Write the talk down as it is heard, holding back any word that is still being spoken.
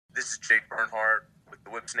This is Jake Bernhardt with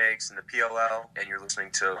the Whip Snakes and the PLL, and you're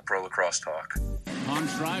listening to Pro Lacrosse Talk. On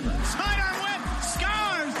Schreiber. Sidearm whip.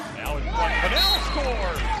 Scores. Now in front. Fidel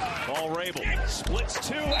scores. Ball Rabel. Splits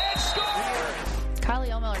two and scores. Kylie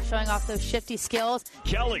Ohlmiller showing off those shifty skills.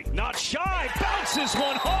 Kelly, not shy. Bounces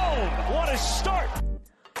one home. What a start.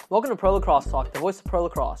 Welcome to Pro Lacrosse Talk, the voice of Pro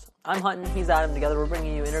Lacrosse. I'm Hutton, he's Adam. Together we're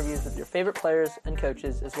bringing you interviews with your favorite players and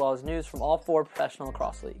coaches, as well as news from all 4 professional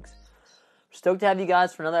lacrosse leagues. We're stoked to have you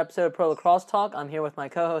guys for another episode of Pro Lacrosse Talk. I'm here with my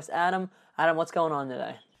co-host Adam. Adam, what's going on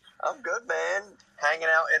today? I'm good, man. Hanging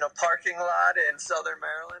out in a parking lot in Southern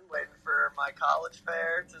Maryland, waiting for my college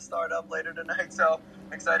fair to start up later tonight, so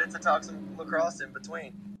I'm excited to talk some lacrosse in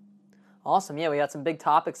between. Awesome. Yeah, we got some big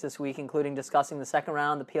topics this week, including discussing the second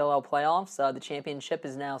round of the PLL playoffs. The championship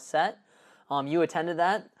is now set. You attended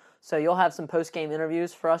that, so you'll have some post-game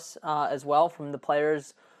interviews for us as well from the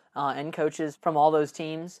players and coaches from all those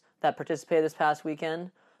teams that participated this past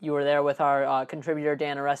weekend. You were there with our contributor,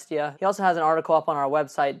 Dan Arestia. He also has an article up on our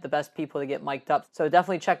website, The Best People to Get Mic'd Up. So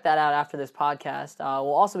definitely check that out after this podcast.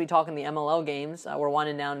 We'll also be talking the MLL games. We're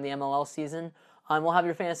winding down the MLL season. We'll have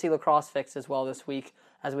your fantasy lacrosse fix as well this week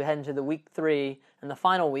as we head into the week 3 and the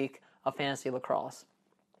final week of fantasy lacrosse.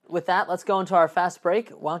 With that, let's go into our fast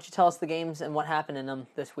break. Why don't you tell us the games and what happened in them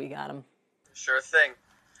this week, Adam? Sure thing.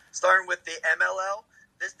 Starting with the MLL,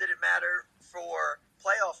 this didn't matter for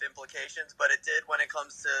playoff implications, but it did when it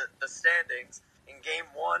comes to the standings. In Game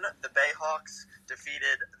 1, the Bayhawks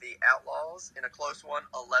defeated the Outlaws in a close one,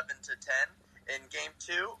 11-10. In Game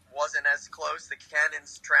 2, wasn't as close. The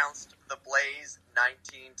Cannons trounced the Blaze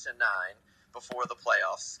 19-9 before the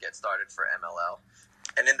playoffs get started for MLL.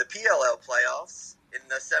 And in the PLL playoffs, in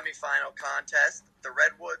the semifinal contest, the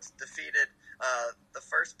Redwoods defeated the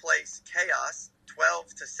first place Chaos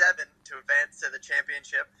 12-7 to advance to the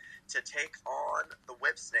championship to take on the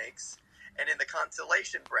Whip Snakes. And in the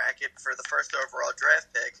consolation bracket for the first overall draft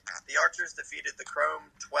pick, the Archers defeated the Chrome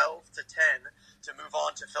 12-10 to move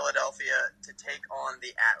on to Philadelphia to take on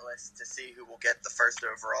the Atlas to see who will get the first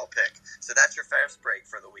overall pick. So that's your fast break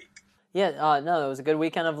for the week. Yeah, no, it was a good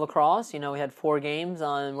weekend of lacrosse. You know, we had 4 games,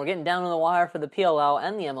 and we're getting down on the wire for the PLL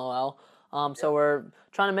and the MLL. So we're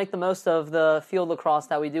trying to make the most of the field lacrosse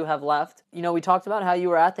that we do have left. You know, we talked about how you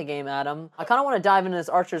were at the game, Adam. I kind of want to dive into this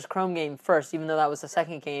Archers Chrome game first, even though that was the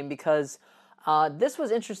second game, because this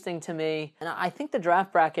was interesting to me. And I think the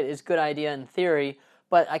draft bracket is a good idea in theory,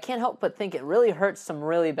 but I can't help but think it really hurts some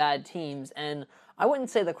really bad teams. And I wouldn't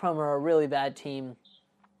say the Chrome are a really bad team,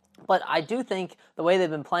 but I do think the way they've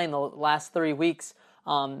been playing the last 3 weeks,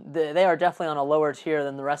 they are definitely on a lower tier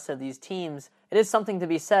than the rest of these teams. It is something to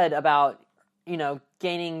be said about, you know,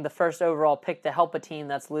 gaining the first overall pick to help a team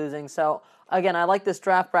that's losing. So, again, I like this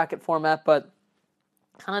draft bracket format, but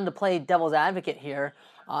kind of to play devil's advocate here,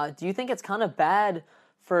 do you think it's kind of bad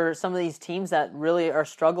for some of these teams that really are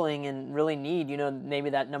struggling and really need, you know,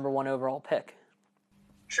 maybe that number 1 overall pick?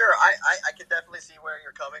 Sure, I can definitely see where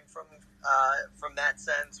you're coming from that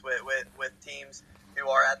sense with teams who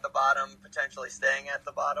are at the bottom, potentially staying at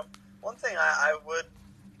the bottom. One thing I would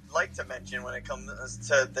like to mention when it comes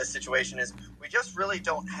to this situation is we just really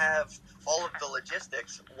don't have all of the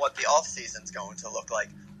logistics, what the off season's going to look like.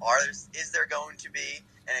 Is there going to be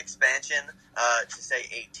an expansion to say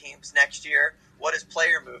 8 teams next year? What does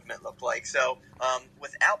player movement look like? So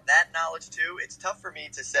without that knowledge too, it's tough for me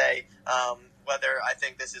to say whether I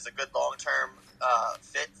think this is a good long-term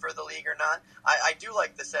fit for the league or not. I do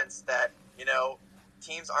like the sense that, you know,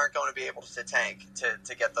 teams aren't going to be able to tank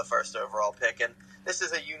to get the first overall pick. And this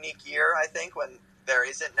is a unique year, I think, when there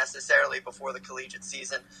isn't necessarily before the collegiate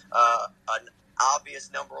season an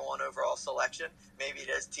obvious number 1 overall selection. Maybe it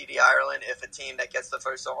is TD Ireland if a team that gets the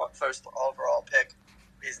first overall pick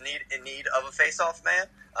is in need of a face-off man.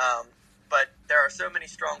 But there are so many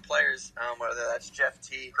strong players, whether that's Jeff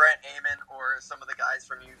T, Grant Amon, or some of the guys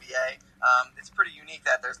from UVA. It's pretty unique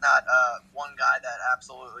that there's not one guy that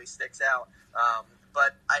absolutely sticks out.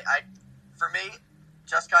 But for me,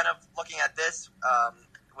 just kind of looking at this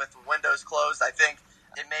with windows closed, I think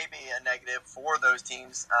it may be a negative for those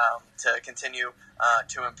teams to continue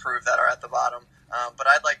to improve that are at the bottom. But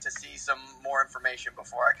I'd like to see some more information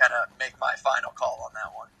before I kind of make my final call on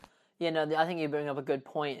that one. Yeah, no, I think you bring up a good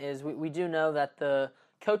point. Is we do know that the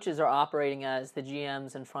coaches are operating as the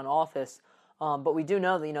GMs in front office, but we do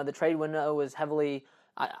know that, you know, the trade window was heavily,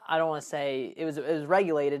 I don't want to say it was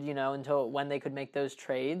regulated, you know, until when they could make those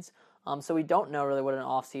trades. So we don't know really what an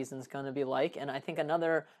off season is going to be like. And I think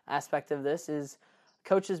another aspect of this is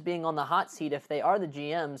coaches being on the hot seat. If they are the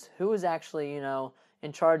GMs, who is actually, you know,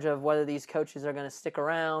 in charge of whether these coaches are going to stick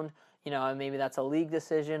around? You know, and maybe that's a league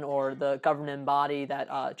decision or the governing body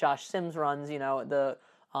that Josh Sims runs, you know, the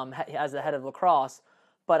as the head of lacrosse.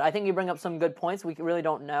 But I think you bring up some good points. We really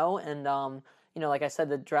don't know. And, like I said,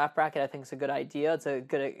 the draft bracket I think is a good idea. It's a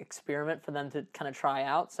good experiment for them to kind of try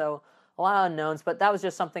out. So a lot of unknowns. But that was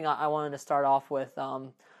just something I wanted to start off with,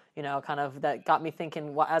 kind of that got me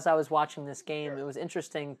thinking as I was watching this game. It was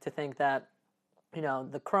interesting to think that,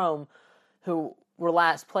 the Chrome, who were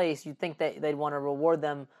last place, you'd think that they'd want to reward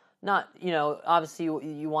them. Not, obviously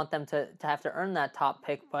you want them to have to earn that top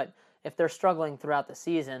pick, but if they're struggling throughout the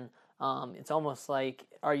season, it's almost like,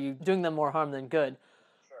 are you doing them more harm than good?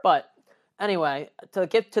 Sure. But anyway, to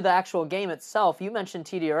get to the actual game itself, you mentioned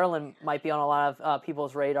TD Ierlan might be on a lot of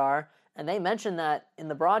people's radar, and they mentioned that in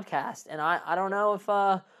the broadcast. And I don't know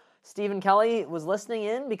if Stephen Kelly was listening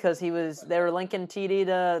in because they were linking TD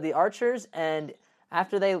to the Archers, and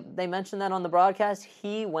after they mentioned that on the broadcast,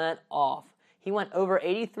 he went off. He went over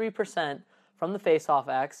 83% from the faceoff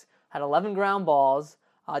X, had 11 ground balls.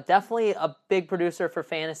 Definitely a big producer for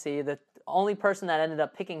fantasy. The only person that ended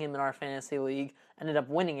up picking him in our fantasy league ended up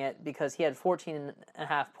winning it because he had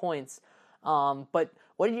 14.5 points. But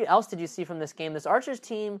what else did you see from this game? This Archers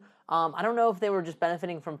team, I don't know if they were just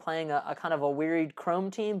benefiting from playing a kind of a wearied Chrome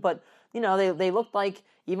team, but they looked like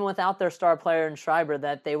even without their star player in Schreiber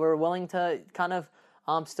that they were willing to kind of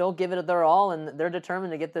still give it their all, and they're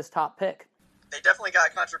determined to get this top pick. They definitely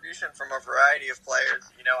got contribution from a variety of players.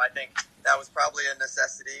 I think that was probably a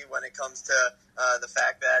necessity when it comes to the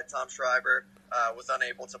fact that Tom Schreiber was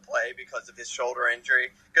unable to play because of his shoulder injury.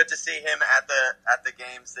 Good to see him at the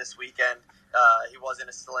games this weekend. He was in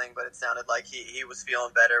a sling, but it sounded like he was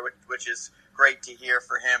feeling better, which is great to hear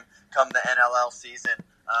for him come the NLL season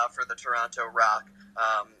for the Toronto Rock.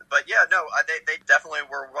 But yeah, no, they definitely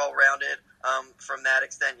were well-rounded from that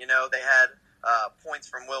extent. They had points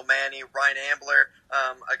from Will Manny. Ryan Ambler,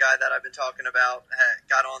 a guy that I've been talking about,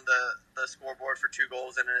 got on the scoreboard for 2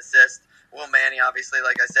 goals and an assist. Will Manny, obviously,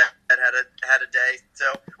 like I said, had a day. So,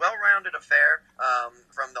 well-rounded affair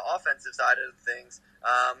from the offensive side of things.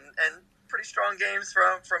 And pretty strong games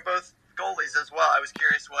from both goalies as well. I was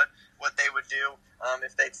curious what they would do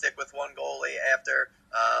if they'd stick with one goalie after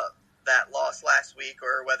that loss last week,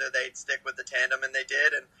 or whether they'd stick with the tandem, and they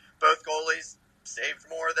did. And both goalies saved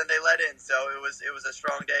more than they let in, so it was a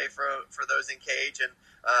strong day for those in cage,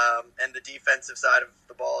 and the defensive side of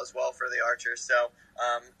the ball as well for the Archers. So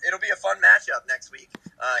it'll be a fun matchup next week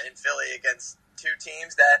in Philly against 2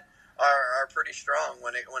 teams that are pretty strong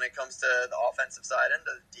when it comes to the offensive side and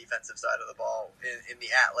the defensive side of the ball in the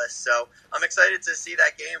Atlas. So I'm excited to see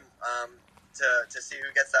that game, to see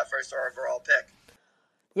who gets that first overall pick.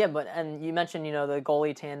 Yeah, and you mentioned the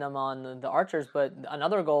goalie tandem on the Archers, but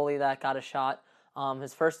another goalie that got a shot.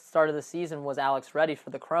 His first start of the season was Alex Reddy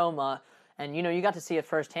for the Chrome, and you got to see it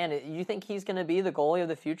firsthand. You think he's going to be the goalie of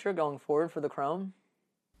the future going forward for the Chrome?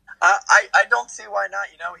 I don't see why not.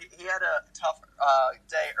 He had a tough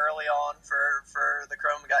day early on for the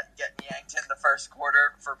Chrome, getting yanked in the first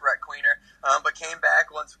quarter for Brett Queener, but came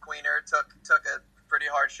back once Queener took a pretty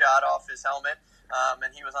hard shot off his helmet,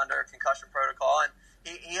 and he was under a concussion protocol, and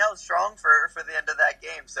he held strong for the end of that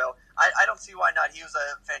game. So I don't see why not. He was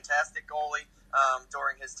a fantastic goalie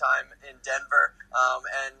during his time in Denver,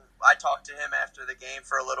 and I talked to him after the game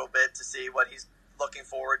for a little bit to see what he's looking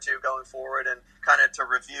forward to going forward, and kind of to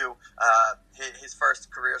review his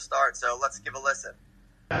first career start. So let's give a listen.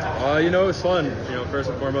 It was fun. First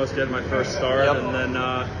and foremost, getting my first start, yep. And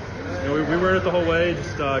then we weren't it the whole way.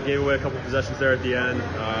 Just gave away a couple possessions there at the end.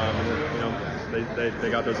 They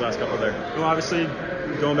got those last couple there. Obviously,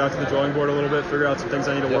 going back to the drawing board a little bit, figure out some things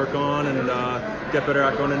I need to work on, and get better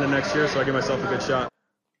at going into next year, so I give myself a good shot.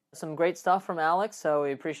 Some great stuff from Alex, so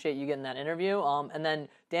we appreciate you getting that interview. And then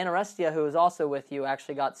Dan Arestia, who was also with you,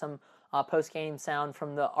 actually got some post-game sound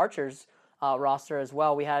from the Archers roster as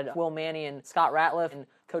well. We had Will Manny and Scott Ratliff and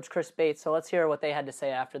Coach Chris Bates, so let's hear what they had to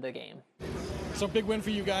say after the game. So big win for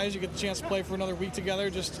you guys. You get the chance to play for another week together.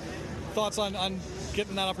 Just thoughts on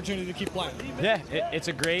getting that opportunity to keep playing? Yeah, it's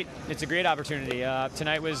a great opportunity.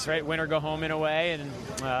 Tonight was win or go home in a way, and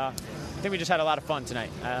I think we just had a lot of fun tonight.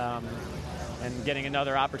 And getting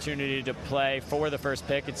another opportunity to play for the first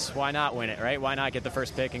pick, it's why not win it, right? Why not get the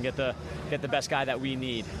first pick and get the best guy that we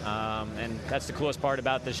need? And that's the coolest part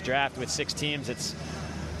about this draft with 6 teams.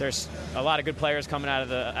 There's a lot of good players coming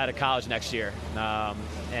out of college next year,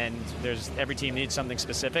 and every team needs something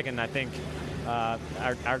specific, and I think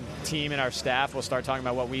our team and our staff will start talking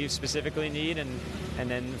about what we specifically need, and and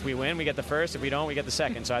then if we win, we get the first. If we don't, we get the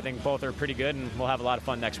second. So I think both are pretty good, and we'll have a lot of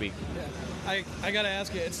fun next week. Yeah. I got to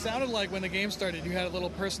ask you, it sounded like when the game started, you had a little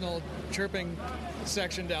personal chirping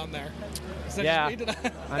section down there. Yeah,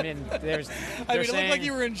 I mean, it looked like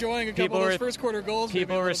you were enjoying a couple of those first quarter goals.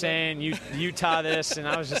 People were saying Utah this, and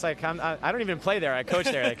I was just like, I don't even play there. I coach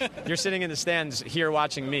there. Like, you're sitting in the stands here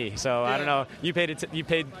watching me. So I don't know. You paid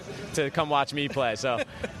to come watch me play. So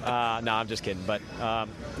no, I'm just kidding. But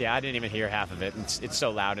yeah, I didn't even hear half of it. It's so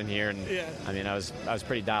loud in here, and I mean, I was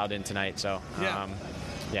pretty dialed in tonight. So.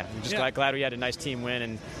 Yeah, I'm just glad we had a nice team win,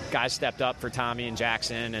 and guys stepped up for Tommy and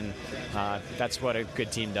Jackson, and that's what a good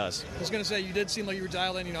team does. I was going to say, you did seem like you were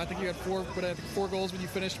dialed in. I think you had four goals when you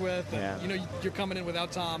finished with. Yeah. You're coming in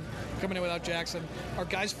without Tom, coming in without Jackson. Are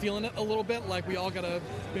guys feeling it a little bit? Like we all got to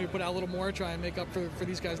maybe put out a little more, try and make up for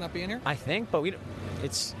these guys not being here? I think, but we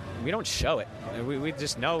don't show it. We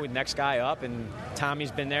just know next guy up, and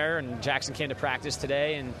Tommy's been there, and Jackson came to practice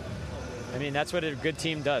today, and I mean, that's what a good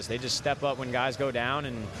team does. They just step up when guys go down,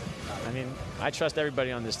 and I mean, I trust everybody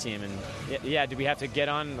on this team. And yeah, do we have to get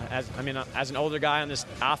on? As an older guy on this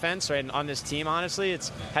offense, right, and on this team, honestly,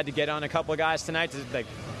 it's had to get on a couple of guys tonight to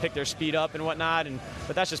pick their speed up and whatnot.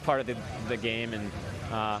 But that's just part of the game, and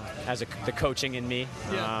the coaching in me.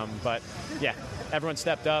 Yeah. But yeah. Everyone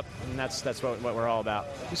stepped up, and that's what we're all about.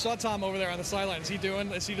 You saw Tom over there on the sideline. Is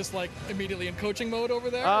he just like immediately in coaching mode over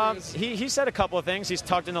there? He said a couple of things. He's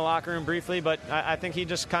talked in the locker room briefly, but I think he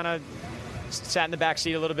just kind of sat in the back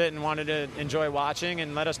seat a little bit and wanted to enjoy watching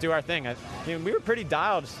and let us do our thing. We were pretty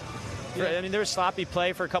dialed. I mean, there was sloppy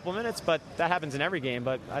play for a couple minutes, but that happens in every game.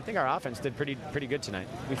 But I think our offense did pretty good tonight.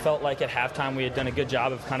 We felt like at halftime we had done a good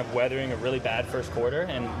job of kind of weathering a really bad first quarter,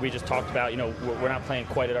 and we just talked about, we're not playing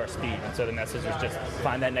quite at our speed. And so the message was just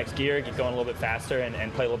find that next gear, get going a little bit faster, and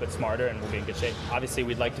play a little bit smarter, and we'll be in good shape. Obviously,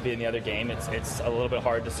 we'd like to be in the other game. It's a little bit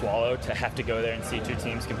hard to swallow to have to go there and see two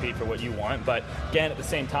teams compete for what you want. But again, at the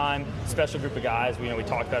same time, special group of guys. We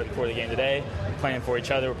talked about it before the game today. We're playing for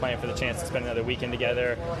each other. We're playing for the chance to spend another weekend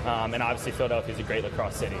together. And obviously, Philadelphia is a great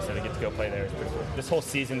lacrosse city, so to get to go play there is pretty cool. This whole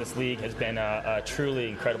season, this league has been a truly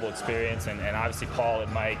incredible experience, and obviously Paul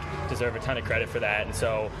and Mike deserve a ton of credit for that. And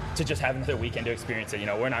so to just have another weekend to experience it,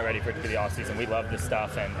 we're not ready for it to be the off season. We love this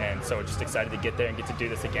stuff, and so we're just excited to get there and get to do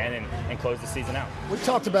this again and close the season out. We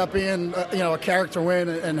talked about being a character win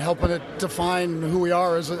and helping it define who we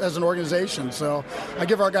are as an organization. So I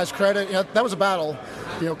give our guys credit. That was a battle.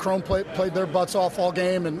 Chrome played their butts off all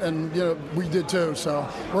game, and we did too. So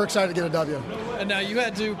we're excited to get a W. And now you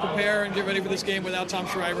had to prepare and get ready for this game without Tom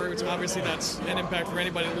Schreiber, which obviously that's an impact for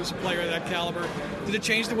anybody to lose a player of that caliber. Did it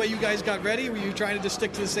change the way you guys got ready? Were you trying to just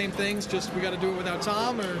stick to the same things, just we got to do it without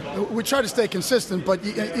Tom? Or we try to stay consistent, but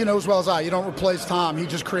you know as well as I, you don't replace Tom. He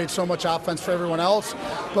just creates so much offense for everyone else.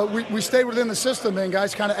 But we stayed within the system, and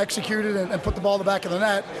guys kind of executed and put the ball in the back of the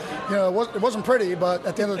net. It wasn't pretty, but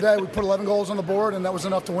at the end of the day, we put 11 goals on the board, and that was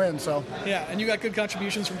enough to win. So yeah, and you got good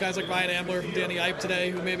contributions from guys like Ryan Ambler, from Danny Ipe today,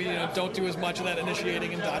 who maybe don't do as much of that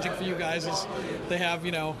initiating and dodging for you guys as they have.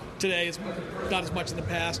 Today is not as much in the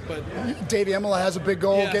past, but Davey Emila has a big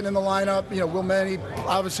goal getting in the lineup. Will Manny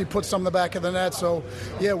obviously put some in the back of the net. So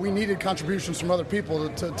yeah, we needed contributions from other people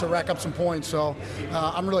to rack up some points. So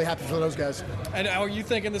I'm really happy for those guys. And are you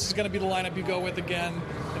thinking this is going to be the lineup you go with again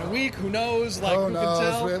in a week? Who knows? Who can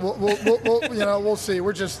tell? We'll see.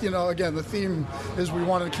 We're just again, the theme is we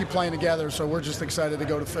wanted to keep playing together, so we're just excited to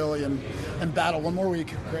go to Philly and battle one more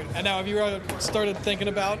week. Great. And now have you started thinking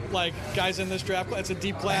about guys in this draft? It's a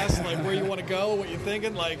deep class, where you want to go, what you're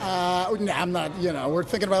thinking? I'm not. We're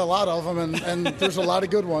thinking about a lot of them, and there's a lot of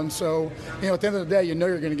good ones. So at the end of the day, you're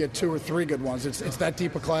going to get 2 or 3 good ones. It's that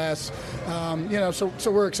deep a class.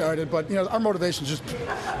 So we're excited, but our motivation is just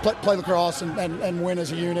play lacrosse and win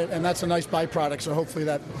as a unit, and that's a nice byproduct. So hopefully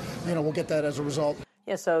that we'll get that as a result.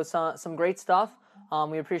 Yeah, so some great stuff.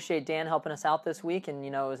 We appreciate Dan helping us out this week, and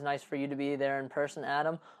it was nice for you to be there in person,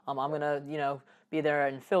 Adam. I'm gonna be there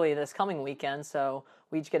in Philly this coming weekend, so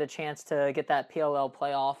we each get a chance to get that PLL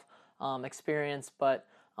playoff experience. But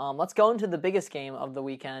let's go into the biggest game of the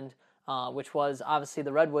weekend, which was obviously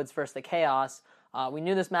the Redwoods versus the Chaos. We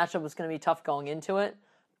knew this matchup was going to be tough going into it,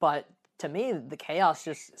 but to me, the Chaos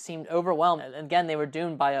just seemed overwhelmed. And again, they were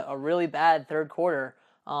doomed by a really bad third quarter.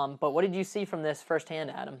 But what did you see from this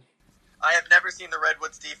firsthand, Adam? I have never seen the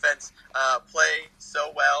Redwoods defense play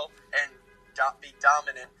so well and be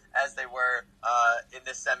dominant as they were in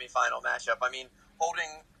this semifinal matchup. I mean, holding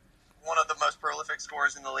one of the most prolific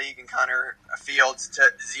scorers in the league in Connor Fields to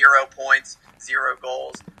 0 points, 0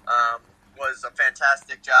 goals was a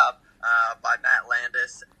fantastic job by Matt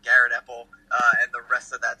Landis, Garrett Epple, and the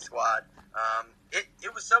rest of that squad.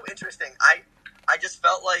 It was so interesting. I just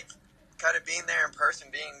felt like kind of being there in person,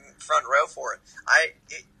 being front row for it,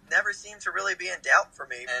 it never seemed to really be in doubt for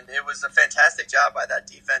me. And it was a fantastic job by that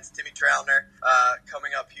defense. Timmy Troutner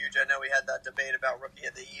coming up huge. I know we had that debate about Rookie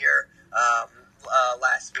of the Year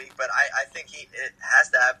last week, but I think it has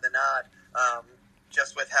to have the nod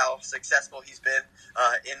just with how successful he's been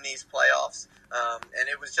in these playoffs. And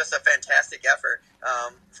it was just a fantastic effort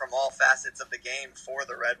from all facets of the game for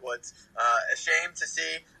the Redwoods. A shame to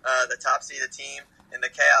see the top-seeded team in the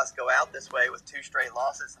Chaos go out this way with 2 straight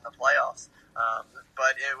losses in the playoffs.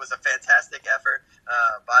 But it was a fantastic effort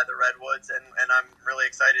by the Redwoods, and I'm really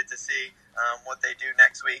excited to see what they do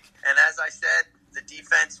next week. And as I said, the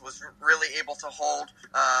defense was really able to hold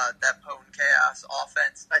that potent Chaos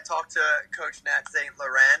offense. I talked to Coach Nat St.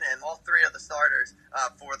 Laurent and all 3 of the starters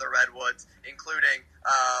for the Redwoods, including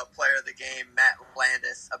player of the game, Matt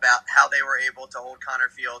Landis, about how they were able to hold Connor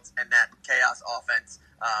Fields and that Chaos offense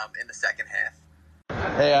in the second half.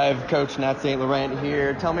 Hey, I have Coach Nat St. Laurent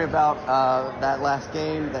here. Tell me about that last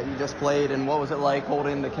game that you just played, and what was it like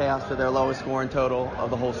holding the Chaos to their lowest scoring total of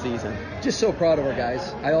the whole season? Just so proud of our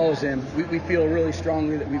guys. I always am. We feel really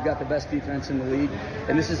strongly that we've got the best defense in the league,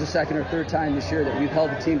 and this is the second or third time this year that we've held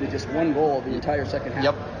the team to just 1 goal the entire second half.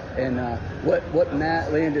 Yep. And what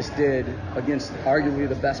Matt Landis did against arguably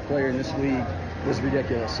the best player in this league was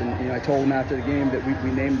ridiculous. And I told him after the game that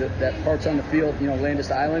we named that parts on the field,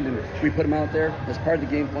 Landis Island, and we put him out there as part of the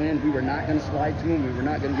game plan. We were not going to slide to him. We were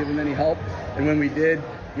not going to give him any help. And when we did,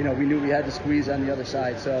 we knew we had to squeeze on the other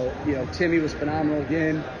side. So Timmy was phenomenal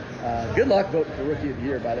again. Good luck voting for Rookie of the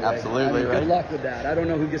Year, by the way. Absolutely, right? Good luck with that. I don't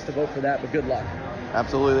know who gets to vote for that, but good luck.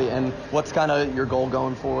 Absolutely. And what's kind of your goal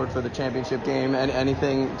going forward for the championship game? And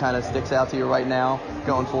anything kind of sticks out to you right now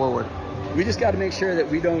going forward? We just got to make sure that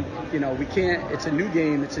we don't, we can't, it's a new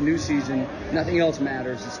game, it's a new season, nothing else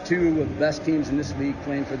matters. It's 2 of the best teams in this league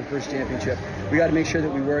playing for the first championship. We got to make sure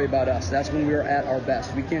that we worry about us. That's when we're at our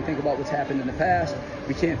best. We can't think about what's happened in the past.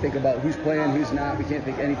 We can't think about who's playing, who's not. We can't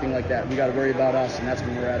think anything like that. We got to worry about us, and that's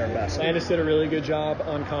when we're at our best. Landis did a really good job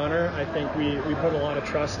on Connor. I think we put a lot of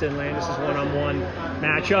trust in Landis' one-on-one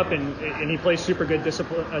matchup, and he plays super good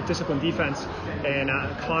discipline defense. And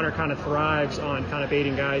Connor kind of thrives on kind of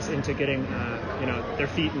baiting guys into getting their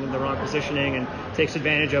feet in the wrong positioning, and takes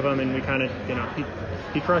advantage of them. And we kind of,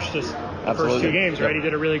 he crushed us the first 2 games, right? He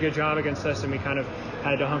did a really good job against us, and we kind of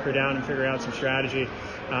had to hunker down and figure out some strategy.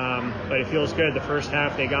 But it feels good. The first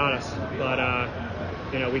half they got us,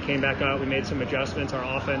 but we came back up. We made some adjustments.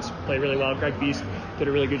 Our offense played really well. Greg Beast did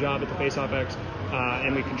a really good job at the faceoff X,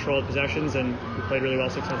 and we controlled possessions, and we played really well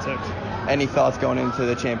 6-on-6. Any thoughts going into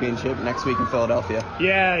the championship next week in Philadelphia?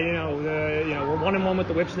 Yeah, we're 1-1 with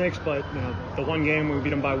the Whipsnakes, but the one game we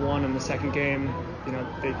beat them by 1, and the second game,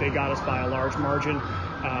 they got us by a large margin.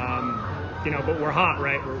 But we're hot,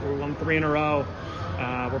 right? We're won 3 in a row.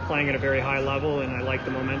 We're playing at a very high level, and I like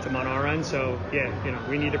the momentum on our end. So,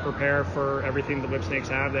 we need to prepare for everything the Whipsnakes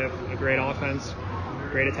have. They have a great offense,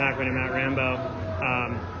 great attackman in Matt Rambo,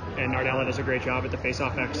 and Nardella does a great job at the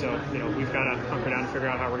faceoff X. So, we've got to hunker down and figure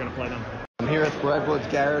out how we're going to play them. I'm here with Redwoods'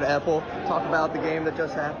 Garrett Apple. Talk about the game that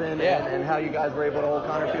just happened and how you guys were able to hold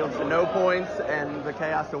Connor Fields to no points and the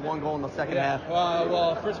Chaos to 1 goal in the second half.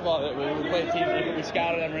 Well, first of all, we played team. We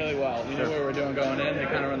scouted them really well. We knew what we were doing going in. They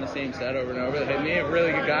kind of run the same set over and over. They have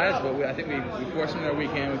really good guys, but I think we forced them their weak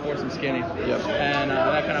hand. We forced them skinny. Yep. And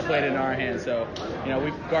that kind of played in our hands. So, we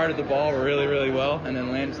guarded the ball really, really well. And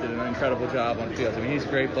then Landis did an incredible job on Fields. I mean, he's a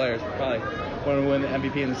great player. He's probably going to win the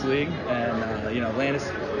MVP in this league. And, Landis,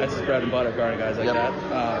 that's his bread and butter, guarding guys like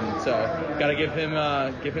that. So got to give him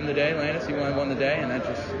the day, Landis. He won the day, and that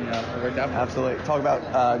just worked out. Absolutely. Talk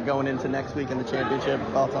about going into next week in the championship.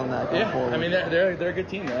 Thoughts on that? Forward. I mean they're a good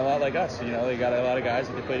team. They're a lot like us. They got a lot of guys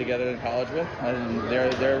that they play together in college with, and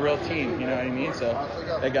they're a real team. You know what I mean?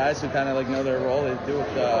 So they're guys who kind of know their role. They do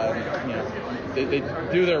it. They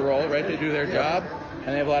do their role, right? They do their job.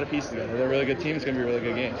 And they have a lot of pieces together. They're a really good team. It's going to be a really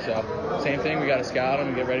good game. So, same thing. We got to scout them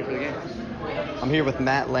and get ready for the game. I'm here with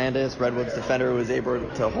Matt Landis, Redwoods defender, who was able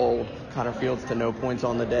to hold Connor Fields to no points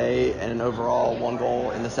on the day and an overall 1 goal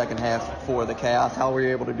in the second half for the Chaos. How were you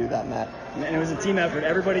able to do that, Matt? And it was a team effort.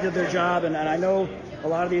 Everybody did their job, and I know a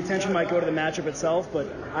lot of the attention might go to the matchup itself, but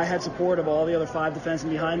I had support of all the other 5 defensemen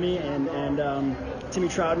behind me, and Timmy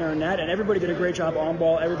Troutner and net, and everybody did a great job on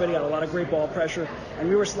ball. Everybody got a lot of great ball pressure, and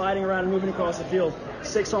we were sliding around and moving across the field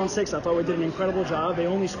 6-on-6. I thought we did an incredible job. They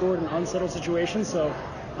only scored in unsettled situations, so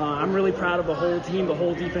I'm really proud of the whole team, the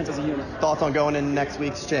whole defense as a unit. Thoughts on going in next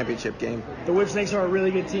week's championship game? The Whipsnakes are a really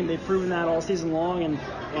good team. They've proven that all season long,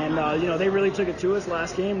 and they really took it to us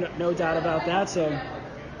last game, no doubt about that. So,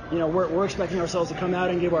 we're expecting ourselves to come out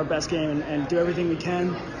and give our best game and do everything we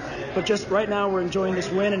can But just right now, we're enjoying this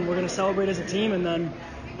win, and we're going to celebrate as a team. And then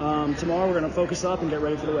tomorrow, we're going to focus up and get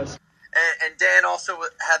ready for the West. And Dan also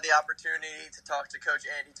had the opportunity to talk to Coach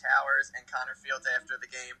Andy Towers and Connor Fields after the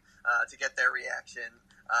game to get their reaction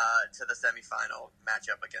to the semifinal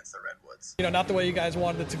matchup against the Redwoods. Not the way you guys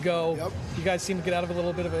wanted it to go. Yep. You guys seem to get out of a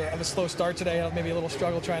little bit of a slow start today, maybe a little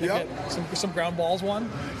struggle trying to get some ground balls won.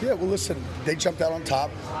 Yeah, well, listen, they jumped out on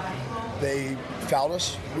top. They fouled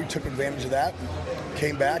us. We took advantage of that.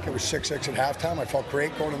 Came back. It was 6-6 at halftime. I felt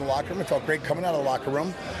great going in the locker room. I felt great coming out of the locker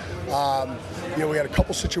room. We had a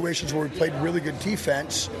couple situations where we played really good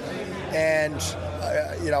defense, and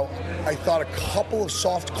I thought a couple of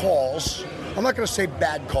soft calls. I'm not going to say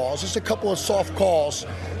bad calls, just a couple of soft calls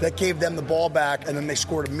that gave them the ball back, and then they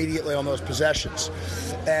scored immediately on those possessions.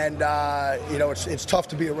 And, it's tough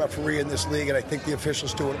to be a referee in this league, and I think the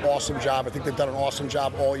officials do an awesome job. I think they've done an awesome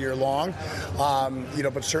job all year long.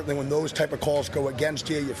 But certainly when those type of calls go against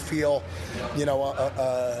you, you feel,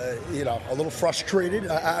 a little frustrated.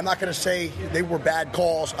 I'm not going to say they were bad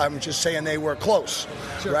calls. I'm just saying they were close,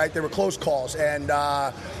 right? They were close calls, and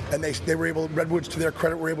they were able. Redwoods, to their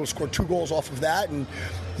credit, were able to score 2 goals off of that, and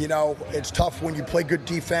it's tough when you play good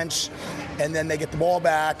defense and then they get the ball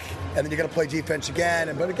back and then you got to play defense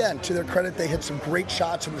again. But again, to their credit, they hit some great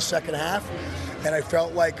shots in the second half, and I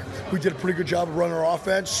felt like we did a pretty good job of running our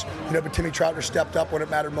offense. But Timmy Troutner stepped up when it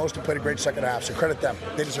mattered most and played a great second half. So credit them;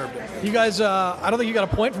 they deserved it. You guys, I don't think you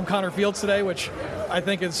got a point from Connor Fields today, which I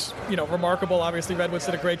think is remarkable. Obviously, Redwoods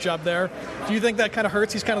did a great job there. Do you think that kind of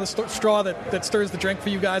hurts? He's kind of the straw that stirs the drink for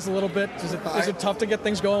you guys a little bit. Is it tough to get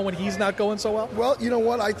things going when he's not going so well? Well, you know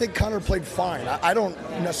what? I think Connor played fine. I don't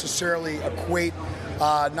necessarily equate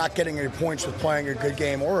not getting any points with playing a good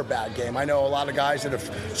game or a bad game. I know a lot of guys that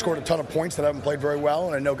have scored a ton of points that haven't played very well,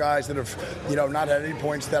 and I know guys that have, not had any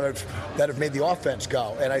points that have made the offense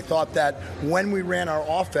go. And I thought that when we ran our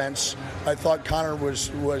offense, I thought Connor was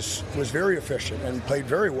very efficient and played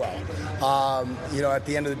very well. At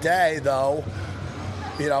the end of the day, though,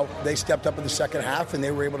 they stepped up in the second half and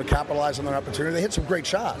they were able to capitalize on their opportunity. They hit some great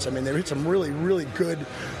shots. They hit some really, really good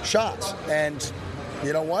shots. And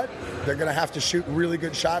you know what? They're going to have to shoot really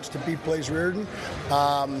good shots to beat Blaze Reardon.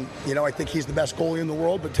 I think he's the best goalie in the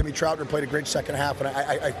world, but Timmy Troutner played a great second half. And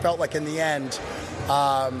I felt like in the end,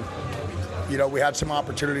 we had some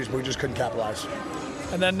opportunities, but we just couldn't capitalize.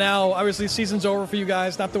 And then now, obviously, the season's over for you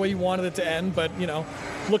guys. Not the way you wanted it to end, but,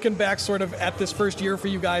 looking back sort of at this first year for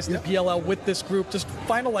you guys in the PLL with this group, just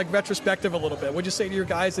final, retrospective a little bit. What'd you say to your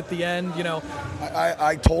guys at the end,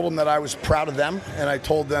 I told them that I was proud of them, and I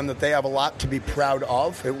told them that they have a lot to be proud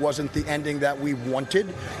of. It wasn't the ending that we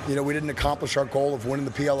wanted. We didn't accomplish our goal of winning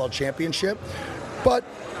the PLL championship. But,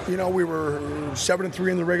 we were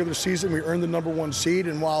 7-3 in the regular season. We earned the number 1 seed,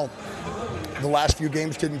 and while the last few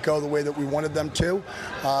games didn't go the way that we wanted them to,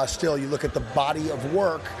 still, you look at the body of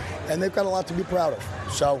work, and they've got a lot to be proud of.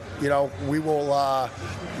 So, we will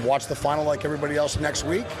watch the final like everybody else next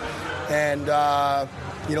week, and,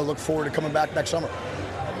 look forward to coming back next summer.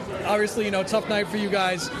 Obviously, tough night for you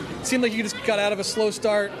guys. It seemed like you just got out of a slow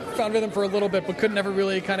start, found rhythm for a little bit, but couldn't ever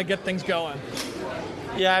really kind of get things going.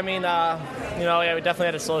 Yeah, we definitely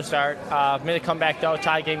had a slow start. Made a comeback, though,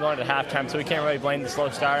 tie game going to halftime, so we can't really blame the slow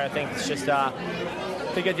start. I think it's just, I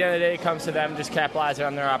think at the end of the day, it comes to them just capitalizing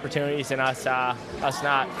on their opportunities and us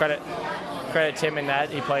not. Credit Tim in that.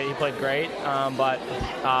 He played great, but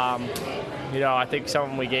I think some of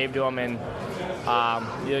them we gave to him, and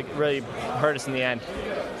it really hurt us in the end.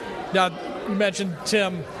 Now, you mentioned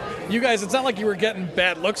Tim. You guys, it's not like you were getting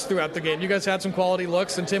bad looks throughout the game. You guys had some quality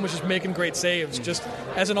looks, and Tim was just making great saves. Just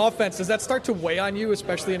as an offense, does that start to weigh on you,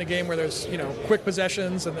 especially in a game where there's quick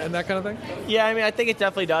possessions and that kind of thing? Yeah, I think it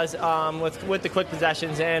definitely does. With the quick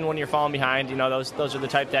possessions and when you're falling behind, those are the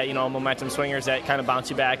type that momentum swingers that kind of bounce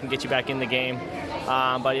you back and get you back in the game.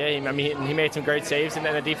 But yeah, he made some great saves, and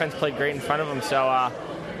then the defense played great in front of him. So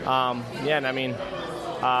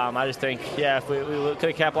I just think, if we could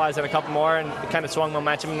have capitalized on a couple more and kind of swung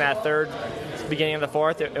momentum in that third, beginning of the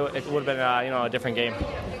fourth, it would have been a different game.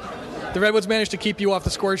 The Redwoods managed to keep you off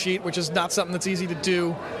the score sheet, which is not something that's easy to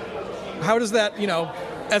do. How does that,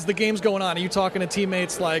 as the game's going on, are you talking to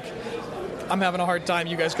teammates like, I'm having a hard time,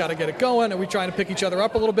 you guys got to get it going? Are we trying to pick each other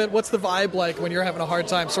up a little bit? What's the vibe like when you're having a hard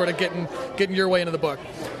time sort of getting your way into the book?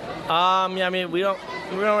 We don't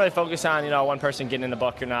really focus on, one person getting in the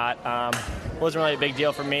book or not. It wasn't really a big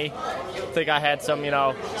deal for me. I think I had some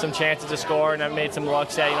chances to score, and I made some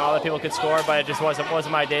looks that, other people could score, but it just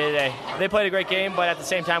wasn't my day-to-day. They played a great game, but at the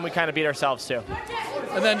same time, we kind of beat ourselves too.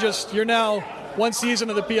 And then you're now one season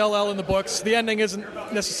of the PLL in the books. The ending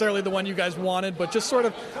isn't necessarily the one you guys wanted, but just sort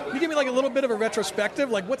of, can you give me like a little bit of a retrospective?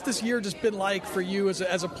 Like, what's this year just been like for you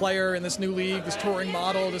as a player in this new league, this touring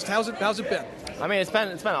model? Just how's it been? I mean, it's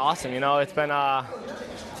been awesome. It's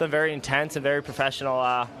been very intense and very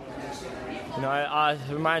professional. It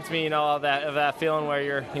reminds me, of that feeling where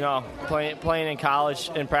you're, playing in college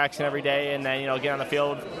and practicing every day, and then, get on the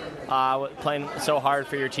field, playing so hard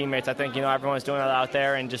for your teammates. I think, everyone's doing it out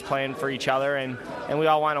there and just playing for each other, and we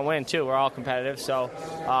all want to win too. We're all competitive, so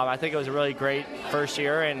I think it was a really great first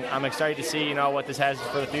year, and I'm excited to see, what this has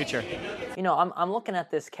for the future. I'm looking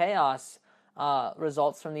at this Chaos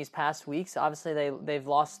results from these past weeks. Obviously, they've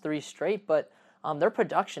lost 3 straight, but their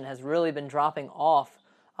production has really been dropping off.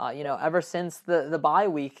 Ever since the bye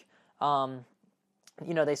week,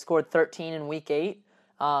 they scored 13 in week 8,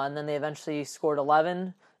 and then they eventually scored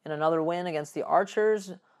 11 in another win against the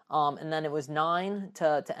Archers, and then it was 9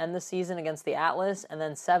 to end the season against the Atlas, and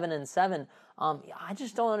then 7-7. I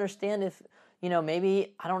just don't understand if,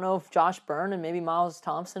 maybe, I don't know if Josh Byrne and maybe Miles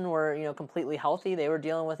Thompson were, completely healthy. They were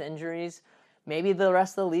dealing with injuries. Maybe the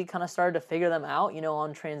rest of the league kind of started to figure them out,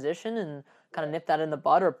 on transition and kind of nip that in the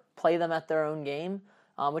bud or play them at their own game.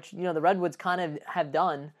 Which, the Redwoods kind of have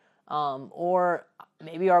done. Or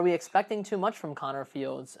maybe are we expecting too much from Connor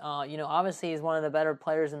Fields? Obviously he's one of the better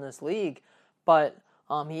players in this league, but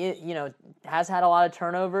he, has had a lot of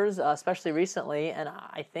turnovers, especially recently. And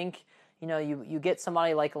I think, you get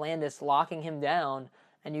somebody like Landis locking him down,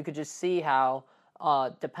 and you could just see how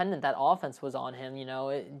dependent that offense was on him.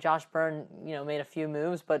 Josh Byrne, made a few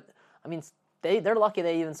moves, but, I mean, they're lucky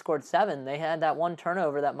they even scored 7. They had that one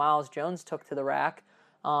turnover that Miles Jones took to the rack.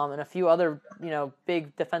 And a few other,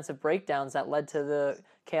 big defensive breakdowns that led to the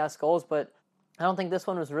Chaos goals. But I don't think this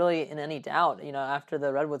one was really in any doubt, after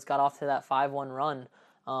the Redwoods got off to that 5-1 run.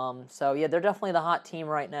 They're definitely the hot team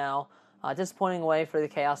right now. Disappointing way for the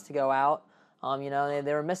Chaos to go out.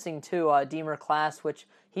 They were missing, too, Deemer Class, which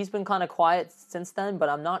he's been kind of quiet since then, but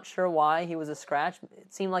I'm not sure why he was a scratch.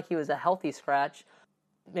 It seemed like he was a healthy scratch.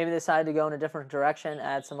 Maybe they decided to go in a different direction,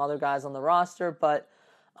 add some other guys on the roster, but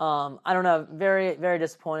I don't know, very, very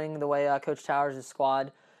disappointing the way Coach Towers'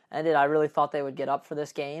 squad ended. I really thought they would get up for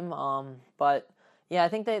this game. But, I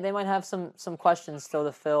think they might have some questions still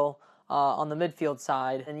to fill on the midfield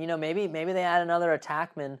side. And, maybe they add another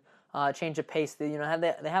attackman, change of pace. They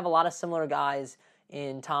have a lot of similar guys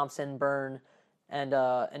in Thompson, Byrne,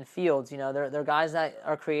 and Fields. They're guys that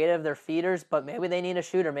are creative, they're feeders, but maybe they need a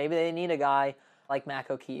shooter. Maybe they need a guy like Mac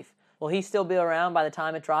O'Keefe. Will he still be around by the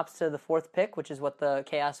time it drops to the 4th pick, which is what the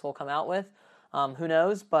Chaos will come out with? Who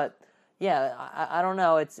knows? But, I don't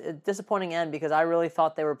know. It's a disappointing end because I really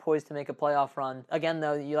thought they were poised to make a playoff run. Again,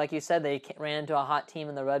 though, like you said, they ran into a hot team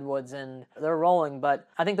in the Redwoods, and they're rolling. But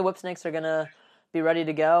I think the Whipsnakes are going to be ready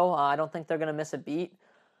to go. I don't think they're going to miss a beat.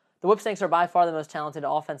 The Whipsnakes are by far the most talented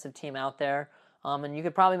offensive team out there. And you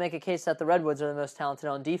could probably make a case that the Redwoods are the most talented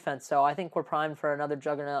on defense. So I think we're primed for another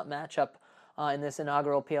juggernaut matchup in this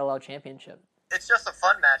inaugural PLL championship. It's just a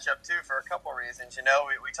fun matchup, too, for a couple reasons.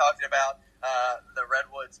 We talked about the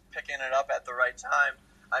Redwoods picking it up at the right time.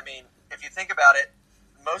 I mean, if you think about it,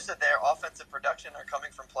 most of their offensive production are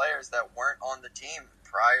coming from players that weren't on the team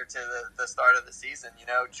prior to the start of the season.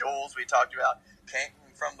 Jules, we talked about, came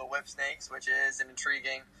from the Whipsnakes, which is an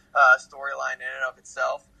intriguing storyline in and of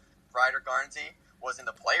itself. Ryder Garnsey was in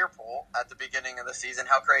the player pool at the beginning of the season.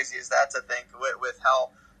 How crazy is that to think with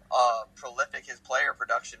how prolific his player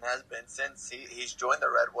production has been since he's joined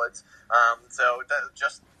the Redwoods.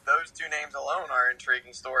 Just those 2 names alone are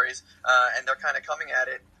intriguing stories, and they're kind of coming at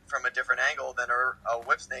it from a different angle than a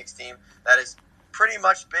Whipsnakes team that has pretty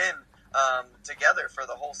much been together for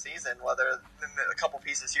the whole season, whether a couple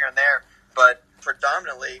pieces here and there, but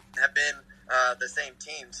predominantly have been the same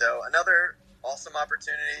team. So another awesome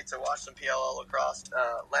opportunity to watch some PLL lacrosse.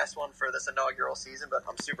 Last one for this inaugural season, but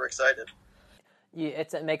I'm super excited.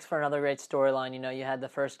 It makes for another great storyline. You had the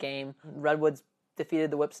first game. Redwoods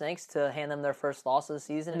defeated the Whipsnakes to hand them their first loss of the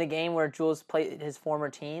season in the game where Jules played his former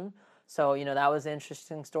team. So, that was an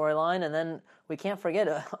interesting storyline. And then we can't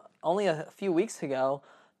forget, only a few weeks ago,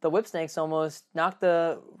 the Whipsnakes almost knocked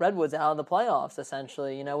the Redwoods out of the playoffs,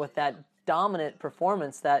 essentially, with that dominant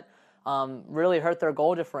performance that really hurt their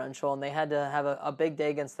goal differential, and they had to have a big day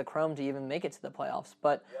against the Chrome to even make it to the playoffs.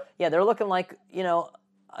 But, they're looking like,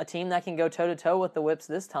 a team that can go toe-to-toe with the Whips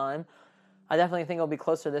this time. I definitely think it'll be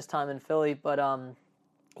closer this time in Philly. But,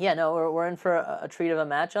 we're in for a treat of a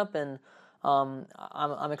matchup, and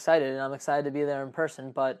I'm excited, and I'm excited to be there in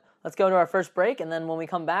person. But let's go to our first break, and then when we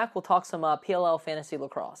come back, we'll talk some PLL fantasy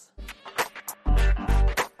lacrosse.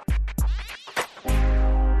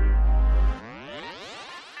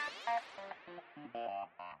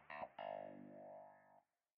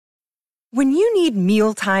 When you need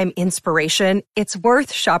mealtime inspiration, it's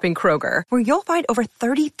worth shopping Kroger, where you'll find over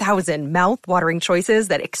 30,000 mouth-watering choices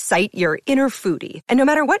that excite your inner foodie. And no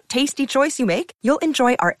matter what tasty choice you make, you'll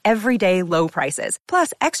enjoy our everyday low prices,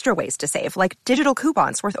 plus extra ways to save, like digital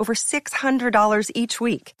coupons worth over $600 each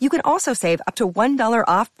week. You can also save up to $1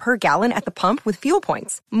 off per gallon at the pump with fuel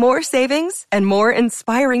points. More savings and more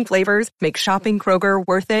inspiring flavors make shopping Kroger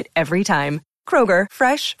worth it every time. Kroger,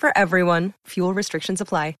 fresh for everyone. Fuel restrictions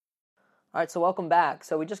apply. All right, so welcome back.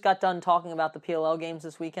 So we just got done talking about the PLL games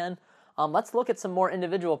this weekend. Let's look at some more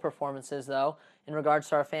individual performances, though, in regards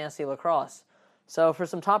to our fantasy lacrosse. So for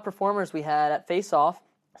some top performers we had at face-off,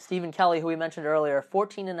 Stephen Kelly, who we mentioned earlier,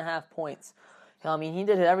 14.5 points. I mean, he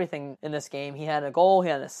did everything in this game. He had a goal, he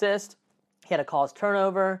had an assist, he had a caused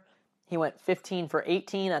turnover, he went 15 for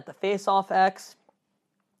 18 at the face-off X,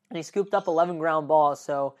 and he scooped up 11 ground balls.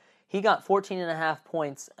 So he got 14.5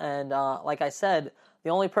 points, and like I said, the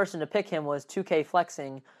only person to pick him was 2K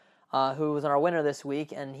Flexing, who was our winner this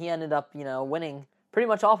week, and he ended up, winning pretty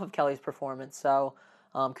much off of Kelly's performance. So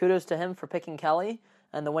kudos to him for picking Kelly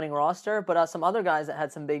and the winning roster. But some other guys that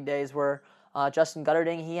had some big days were Justin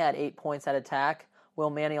Gutterding. He had 8 points at attack. Will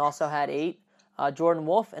Manny also had 8. Jordan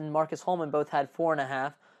Wolf and Marcus Holman both had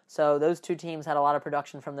 4.5. So those two teams had a lot of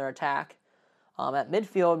production from their attack. At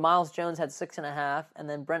midfield, Miles Jones had 6.5, and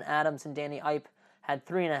then Brent Adams and Danny Ipe had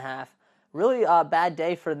 3.5. Really bad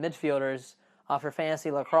day for the midfielders for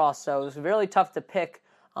fantasy lacrosse, so it was really tough to pick.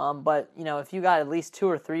 But, if you got at least 2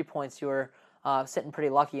 or 3 points, you were sitting pretty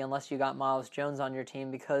lucky unless you got Miles Jones on your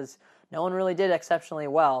team, because no one really did exceptionally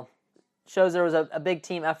well. Shows there was a big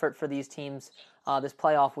team effort for these teams this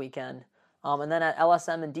playoff weekend. And then at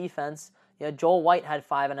LSM in defense, Joel White had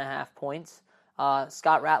 5.5 points.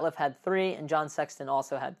 Scott Ratliff had 3, and John Sexton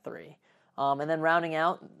also had 3. And then rounding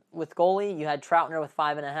out with goalie, you had Troutner with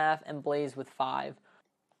 5.5 and Blaze with 5.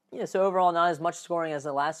 So overall, not as much scoring as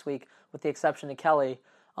the last week, with the exception of Kelly.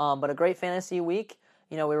 But a great fantasy week.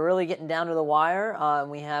 We were really getting down to the wire. And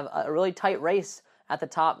we have a really tight race at the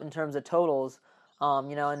top in terms of totals.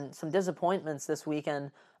 And some disappointments this weekend.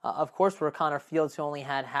 Of course, were Connor Fields, who only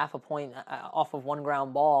had half a point off of 1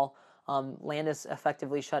 ground ball. Landis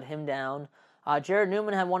effectively shut him down. Jared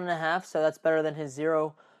Newman had 1.5, so that's better than his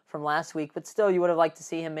 0 from last week, but still you would have liked to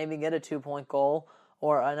see him maybe get a 2-point goal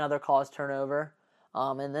or another caused turnover.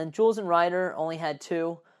 And then Jules and Ryder only had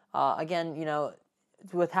 2. Again,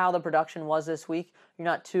 with how the production was this week, you're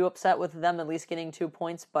not too upset with them at least getting 2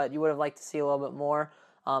 points, but you would have liked to see a little bit more.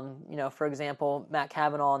 For example, Matt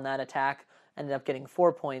Cavanaugh in that attack ended up getting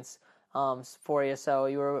 4 points for you, so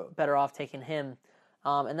you were better off taking him.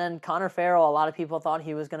 And then Connor Farrell, a lot of people thought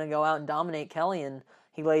he was going to go out and dominate Kelly, and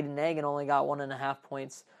he laid an egg and only got 1.5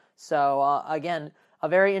 points. So, again, a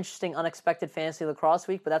very interesting, unexpected fantasy lacrosse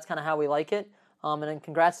week, but that's kind of how we like it. And then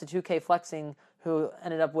congrats to 2K Flexing, who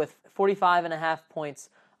ended up with 45.5 points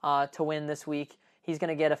to win this week. He's going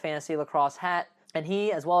to get a fantasy lacrosse hat, and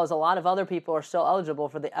he, as well as a lot of other people, are still eligible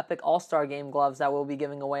for the Epic All-Star Game gloves that we'll be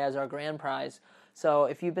giving away as our grand prize. So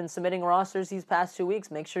if you've been submitting rosters these past 2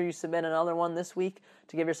 weeks, make sure you submit another one this week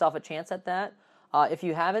to give yourself a chance at that. If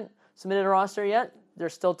you haven't submitted a roster yet,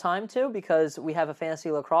 there's still time to, because we have a fantasy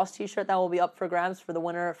lacrosse t-shirt that will be up for grabs for the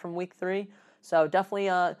winner from week 3. So definitely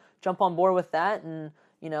jump on board with that. And,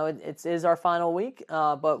 it is our final week,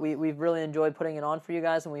 but we've really enjoyed putting it on for you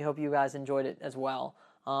guys, and we hope you guys enjoyed it as well.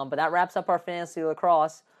 But that wraps up our fantasy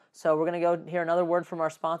lacrosse. So we're going to go hear another word from our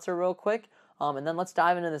sponsor real quick, and then let's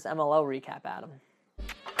dive into this MLL recap, Adam.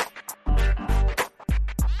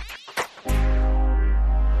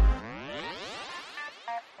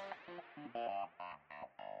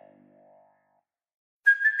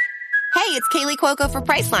 Hey, it's Kaylee Cuoco for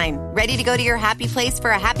Priceline. Ready to go to your happy place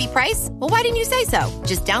for a happy price? Well, why didn't you say so?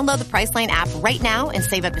 Just download the Priceline app right now and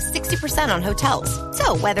save up to 60% on hotels.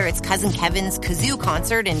 So whether it's Cousin Kevin's Kazoo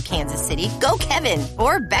Concert in Kansas City, go Kevin,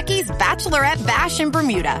 or Becky's Bachelorette Bash in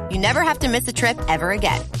Bermuda, you never have to miss a trip ever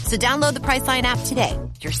again. So download the Priceline app today.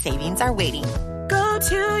 Your savings are waiting. Go to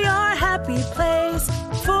your happy place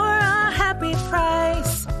for a happy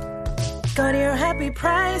price. Go to your happy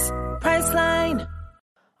price, Priceline.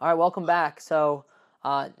 All right, welcome back. So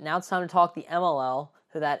now it's time to talk the MLL,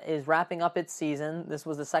 that is wrapping up its season. This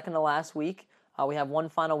was the second to last week. We have one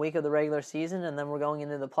final week of the regular season, and then we're going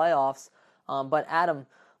into the playoffs. But Adam,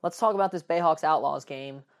 let's talk about this Bayhawks Outlaws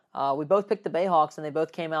game. We both picked the Bayhawks, and they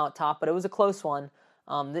both came out top, but it was a close one.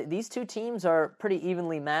 These two teams are pretty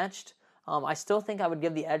evenly matched. I still think I would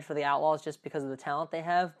give the edge for the Outlaws just because of the talent they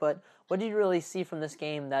have. But what did you really see from this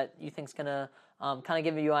game that you think is going to kind of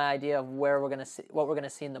give you an idea of what we're going to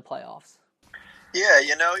see in the playoffs? Yeah,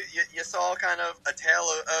 you saw kind of a tale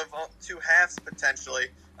of two halves potentially.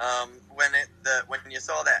 When you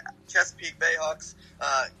saw that Chesapeake Bayhawks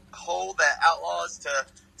hold the Outlaws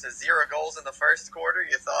to 0 goals in the first quarter,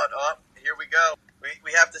 you thought, oh, here we go.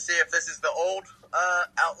 We have to see if this is the old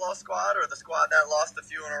Outlaw squad or the squad that lost a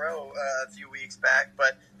few in a row a few weeks back.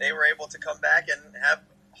 But they were able to come back and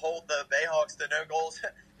hold the Bayhawks to no goals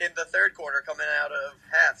in the third quarter coming out of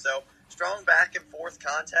half. So strong back and forth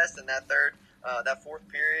contest in that fourth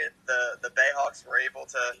period. The Bayhawks were able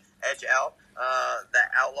to edge out the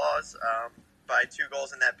Outlaws by 2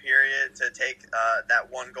 goals in that period to take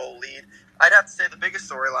that 1-goal lead. I'd have to say the biggest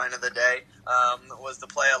storyline of the day was the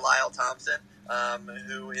play of Lyle Thompson,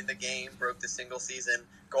 who in the game broke the single-season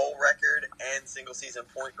goal record and single-season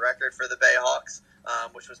point record for the Bayhawks,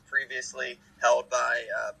 which was previously held by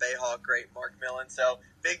Bayhawk great Mark Millen. So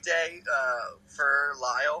big day for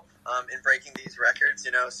Lyle in breaking these records.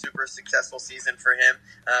 Super successful season for him.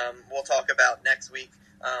 We'll talk about next week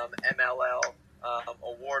MLL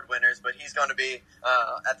award winners, but he's going to be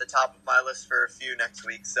at the top of my list for a few next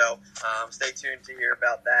week. So stay tuned to hear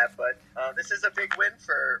about that. But this is a big win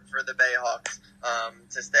for the Bayhawks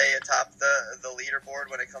to stay atop the leaderboard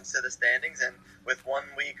when it comes to the standings. And with 1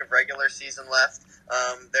 week of regular season left,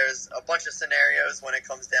 there's a bunch of scenarios when it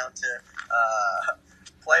comes down to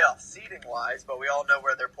playoff seeding wise. But we all know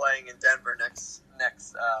where they're playing in Denver next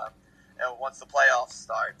once the playoffs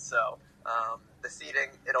start. So. The seeding,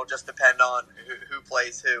 it'll just depend on who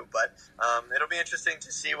plays who, but it'll be interesting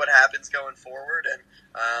to see what happens going forward.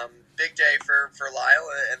 And big day for Lyle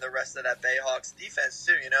and the rest of that Bayhawks defense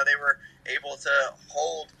too. They were able to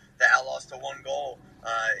hold the Outlaws to 1 goal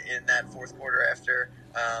in that fourth quarter after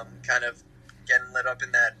kind of getting lit up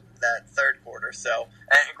in that third quarter. So,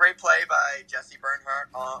 and a great play by Jesse Bernhardt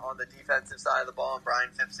on the defensive side of the ball, and Brian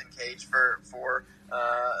Phipson-Cage for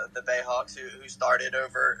the Bayhawks, who started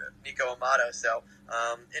over Nico Amato. So,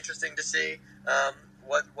 interesting to see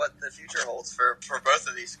what the future holds for both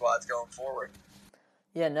of these squads going forward.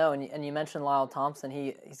 Yeah, no, and you mentioned Lyle Thompson.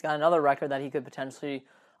 He's got another record that he could potentially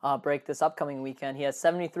break this upcoming weekend. He has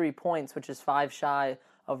 73 points, which is 5 shy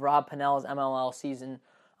of Rob Pennell's MLL season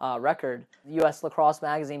record. U.S. Lacrosse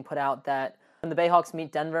Magazine put out that when the Bayhawks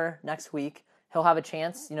meet Denver next week, he'll have a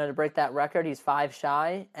chance, to break that record. He's 5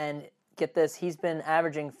 shy, and get this, he's been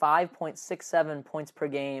averaging 5.67 points per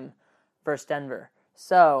game versus Denver.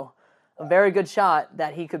 So, a very good shot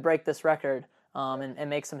that he could break this record and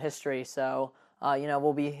make some history. So,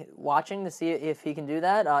 we'll be watching to see if he can do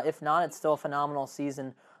that. If not, it's still a phenomenal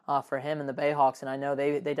season for him and the Bayhawks, and I know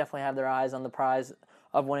they definitely have their eyes on the prize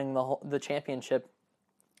of winning the championship,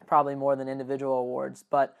 probably more than individual awards.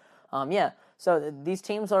 But so these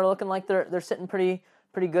teams are looking like they're sitting pretty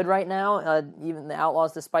good right now. Even the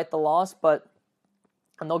Outlaws, despite the loss, and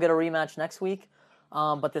they'll get a rematch next week.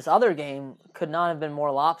 But this other game could not have been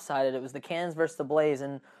more lopsided. It was the Cannons versus the Blaze,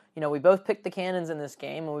 and we both picked the Cannons in this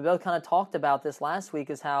game, and we both kind of talked about this last week,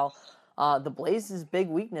 is how the Blaze's big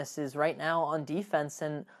weakness is right now on defense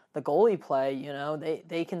and the goalie play.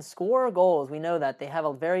 They can score goals. We know that. They have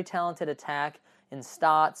a very talented attack in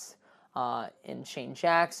Stotts, in Shane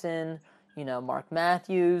Jackson, Mark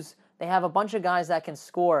Matthews. They have a bunch of guys that can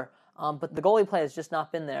score, but the goalie play has just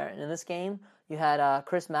not been there. And in this game, you had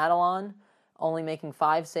Chris Madelon only making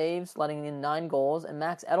 5 saves, letting in 9 goals, and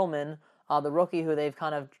Max Edelman, the rookie who they've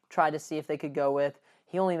kind of tried to see if they could go with,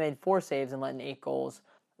 he only made 4 saves and let in 8 goals.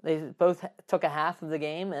 They both took a half of the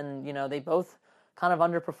game, and they both kind of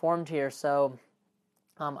underperformed here. So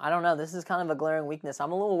I don't know. This is kind of a glaring weakness.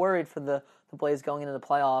 I'm a little worried for the Blaze going into the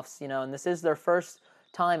playoffs, and this is their first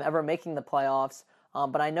time ever making the playoffs.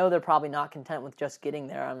 But I know they're probably not content with just getting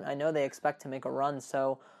there. I know they expect to make a run.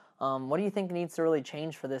 So what do you think needs to really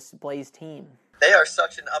change for this Blaze team? They are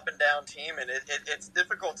such an up and down team, and it's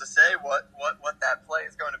difficult to say what that play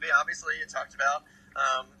is going to be. Obviously, you talked about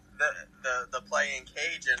the play in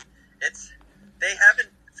Cage, and they haven't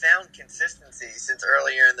found consistency since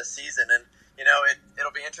earlier in the season, and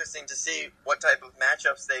it'll be interesting to see what type of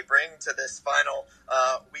matchups they bring to this final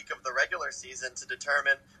week of the regular season to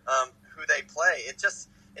determine who they play. It just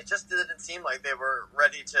didn't seem like they were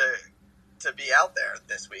ready to be out there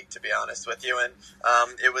this week, to be honest with you. And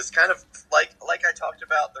it was kind of like I talked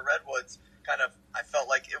about the Redwoods. I felt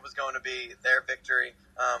like it was going to be their victory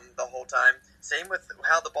the whole time. Same with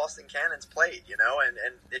how the Boston Cannons played,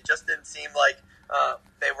 and it just didn't seem like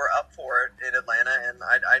they were up for it in Atlanta, and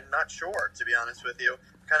I'm not sure, to be honest with you.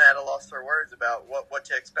 Kind of at a loss for words about what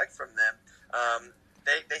to expect from them.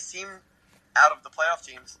 They seem, out of the playoff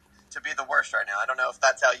teams, to be the worst right now. I don't know if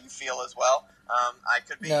that's how you feel as well. I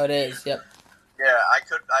could be. No, it is. Yep. Yeah,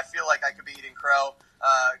 I feel like I could be eating crow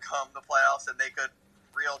come the playoffs, and they could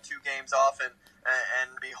reel 2 games off and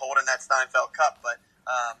be holding that Steinfeld Cup. But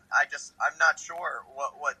I'm not sure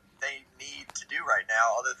what they need to do right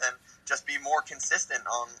now other than just be more consistent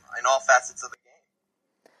in all facets of the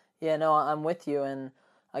game. Yeah, no, I'm with you. And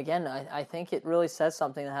again, I think it really says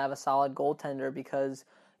something to have a solid goaltender because,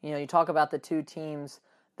 you talk about the 2 teams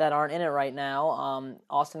that aren't in it right now.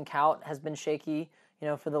 Austin Kaut has been shaky,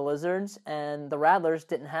 for the Lizards, and the Rattlers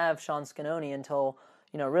didn't have Sean Scanoni until,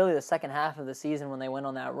 really the second half of the season when they went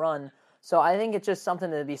on that run. So I think it's just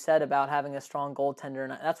something to be said about having a strong goaltender,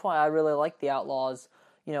 and that's why I really like the Outlaws,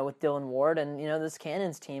 with Dylan Ward and, this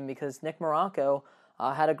Cannons team, because Nick Morocco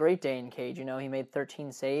had a great day in cage. He made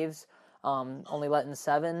 13 saves, only letting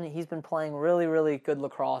 7. He's been playing really, really good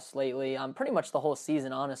lacrosse lately, pretty much the whole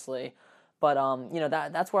season, honestly. But,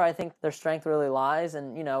 that's where I think their strength really lies.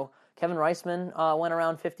 And, Kevin Reisman went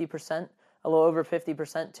around 50%, a little over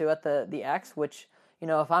 50% too at the X, which,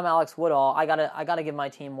 if I'm Alex Woodall, I gotta give my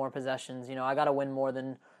team more possessions. I gotta win more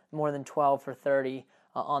than 12 for 30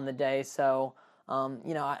 on the day. So,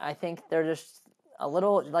 I think they're just a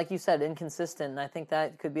little, like you said, inconsistent, and I think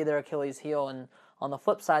that could be their Achilles heel. And on the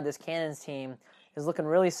flip side, this Cannons team is looking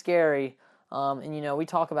really scary. And, we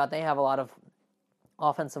talk about they have a lot of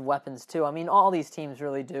offensive weapons too. I mean, all these teams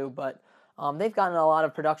really do, but they've gotten a lot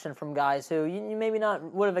of production from guys who you maybe not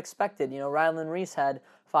would have expected. Ryland Reese had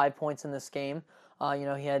 5 points in this game.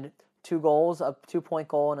 He had 2 goals, a 2-point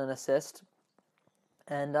goal, and an assist.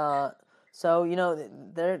 And so,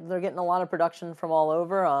 they're getting a lot of production from all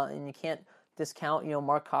over, and you can't discount,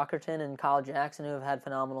 Mark Cockerton and Kyle Jackson, who have had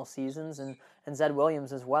phenomenal seasons, and Zed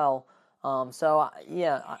Williams as well. I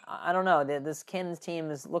don't know. This Cannons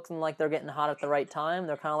team is looking like they're getting hot at the right time.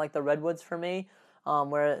 They're kind of like the Redwoods for me,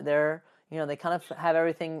 where they're, they kind of have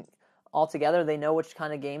everything all together. They know which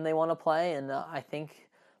kind of game they want to play, and I think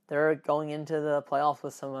they're going into the playoffs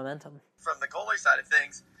with some momentum. From the goalie side of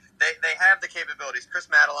things, they have the capabilities. Chris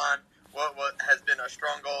Madelon has been a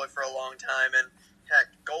strong goalie for a long time, and heck,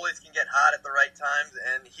 goalies can get hot at the right times,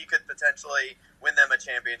 and he could potentially win them a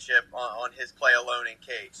championship on his play alone in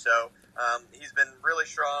cage. So he's been really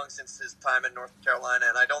strong since his time in North Carolina,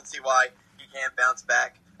 and I don't see why he can't bounce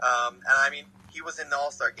back. He was in the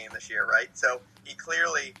All-Star game this year, right? So he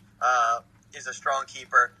clearly is a strong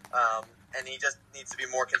keeper, and he just needs to be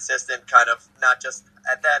more consistent, kind of not just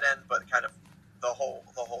at that end, but kind of the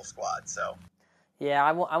whole squad. So. Yeah,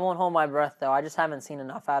 I won't hold my breath though. I just haven't seen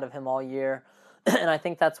enough out of him all year, and I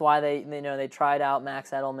think that's why they tried out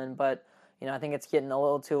Max Edelman, but I think it's getting a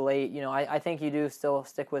little too late. I think you do still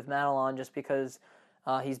stick with Madelon just because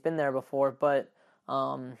he's been there before, but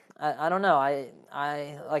I don't know.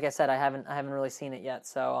 I like I said, I haven't really seen it yet,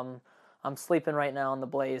 so I'm sleeping right now on the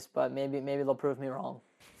Blaze, but maybe they'll prove me wrong.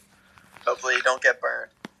 Hopefully you don't get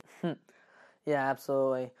burned. Yeah,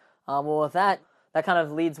 absolutely. Well, with that kind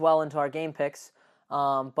of leads well into our game picks.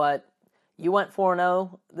 But you went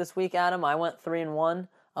 4-0 this week, Adam. I went 3-1.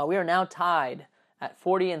 We are now tied at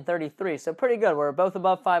 40-33, so pretty good. We're both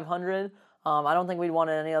above 500. I don't think we'd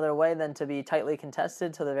want it any other way than to be tightly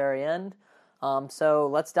contested to the very end. So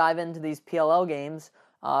let's dive into these PLL games.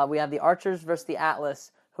 We have the Archers versus the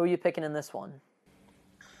Atlas. Who are you picking in this one?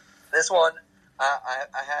 This one,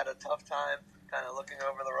 I had a tough time kind of looking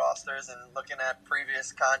over the rosters and looking at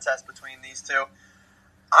previous contests between these two.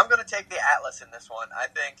 I'm going to take the Atlas in this one. I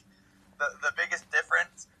think the biggest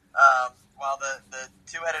difference, while the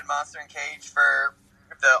two-headed monster in cage for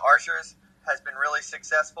the Archers has been really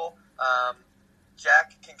successful,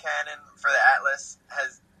 Jack Kincannon for the Atlas,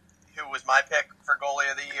 who was my pick for goalie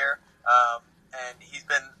of the year, and he's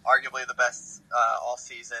been arguably the best all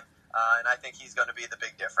season, and I think he's going to be the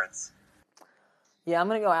big difference. Yeah, I'm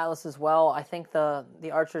going to go Atlas as well. I think the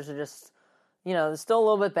Archers are just, they're still a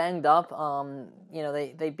little bit banged up.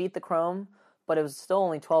 They beat the Chrome, but it was still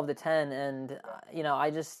only 12-10, and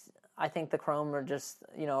I think the Chrome are just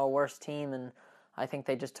a worse team, and I think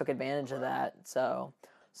they just took advantage of that. So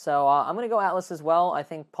I'm going to go Atlas as well. I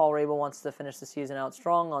think Paul Rabel wants to finish the season out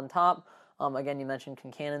strong on top. Again, you mentioned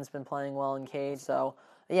Kincannon's been playing well in cage, so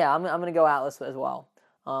yeah, I'm going to go Atlas as well.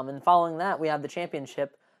 And following that, we have the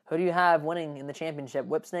championship. Who do you have winning in the championship,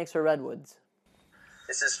 Whipsnakes or Redwoods?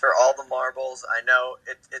 This is for all the marbles. I know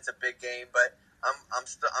it's a big game, but I'm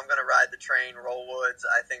going to ride the train. Roll Woods.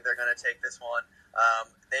 I think they're going to take this one.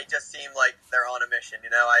 They just seem like they're on a mission.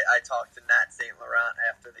 I talked to Nat St. Laurent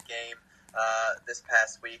after the game this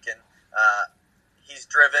past week, and he's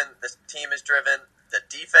driven. This team is driven. The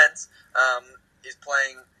defense is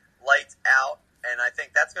playing lights out, and I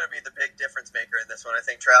think that's going to be the big difference maker in this one. I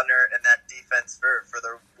think Troutner and that defense for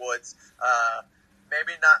the Woods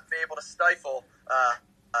maybe not be able to stifle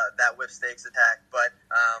that whip stakes attack, but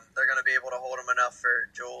they're going to be able to hold him enough for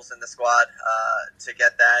Jules and the squad to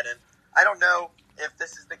get that. And I don't know if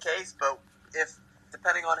this is the case, but if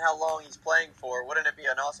depending on how long he's playing for, wouldn't it be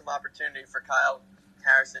an awesome opportunity for Kyle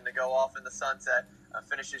Harrison to go off in the sunset,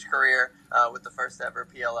 finish his career with the first ever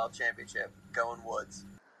PLL championship, going Woods?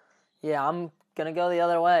 Yeah, I'm going to go the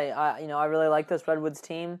other way. I really like this Redwoods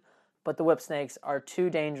team, but the Whip Snakes are too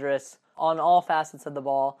dangerous on all facets of the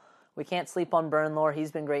ball. We can't sleep on Bernlohr.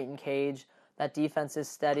 He's been great in cage. That defense is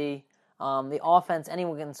steady. The offense,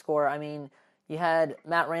 anyone can score. I mean, you had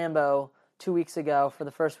Matt Rambo 2 weeks ago for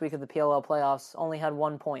the first week of the PLL playoffs, only had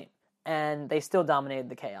 1 point, and they still dominated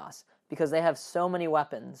the chaos because they have so many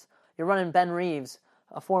weapons. You're running Ben Reeves,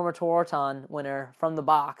 a former Tewaaraton winner from the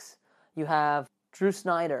box. You have Drew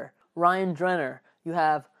Snyder, Ryan Drenner. You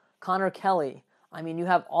have Connor Kelly. I mean, you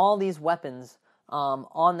have all these weapons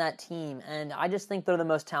on that team, and I just think they're the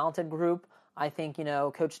most talented group. I think,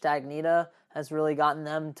 Coach Stagnita has really gotten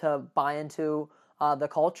them to buy into the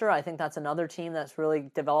culture. I think that's another team that's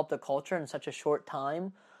really developed a culture in such a short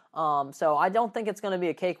time. So I don't think it's going to be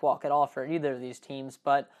a cakewalk at all for either of these teams,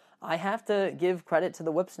 but I have to give credit to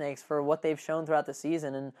the Whip Snakes for what they've shown throughout the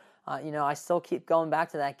season, and I still keep going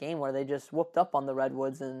back to that game where they just whooped up on the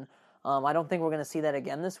Redwoods, and I don't think we're going to see that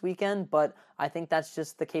again this weekend, but I think that's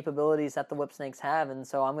just the capabilities that the Whip Snakes have, and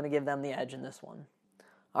so I'm going to give them the edge in this one.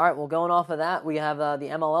 All right, well, going off of that, we have the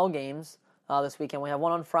MLL games this weekend. We have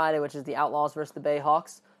one on Friday, which is the Outlaws versus the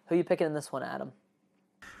Bayhawks. Who are you picking in this one, Adam?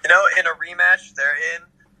 In a rematch, they're in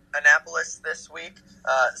Annapolis this week,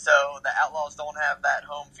 so the Outlaws don't have that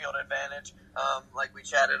home field advantage like we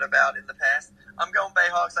chatted about in the past. I'm going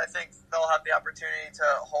Bayhawks. I think they'll have the opportunity to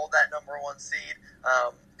hold that number 1 seed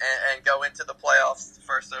and go into the playoffs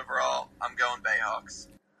first overall. I'm going Bayhawks.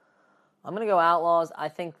 I'm going to go Outlaws. I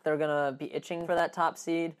think they're going to be itching for that top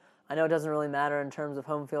seed. I know it doesn't really matter in terms of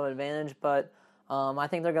home field advantage, but I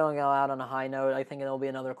think they're going to go out on a high note. I think it'll be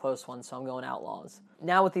another close one, so I'm going Outlaws.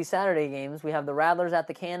 Now with these Saturday games, we have the Rattlers at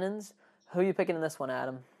the Cannons. Who are you picking in this one,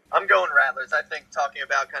 Adam? I'm going Rattlers. I think talking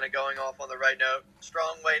about kind of going off on the right note,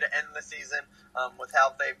 strong way to end the season with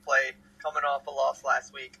how they've played, coming off a loss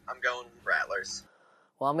last week. I'm going Rattlers.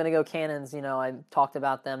 Well, I'm going to go Cannons. I talked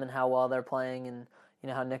about them and how well they're playing and,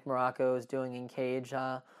 how Nick Morocco is doing in cage.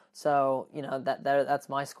 So, that's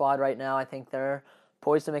my squad right now. I think they're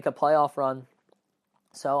poised to make a playoff run.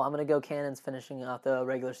 So I'm going to go Cannons finishing out the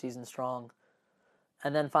regular season strong.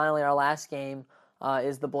 And then finally, our last game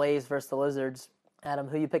is the Blaze versus the Lizards. Adam,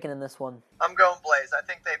 who are you picking in this one? I'm going Blaze. I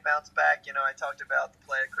think they bounced back. I talked about the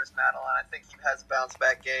play of Chris Madeline. I think he has a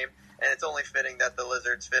bounce-back game, and it's only fitting that the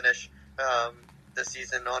Lizards finish the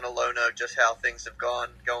season on a low note, just how things have gone.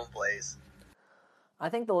 Going Blaze. I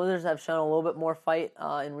think the Lizards have shown a little bit more fight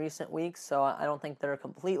in recent weeks, so I don't think they're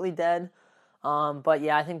completely dead. But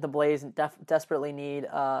yeah, I think the Blaze desperately need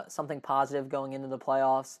something positive going into the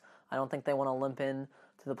playoffs. I don't think they want to limp in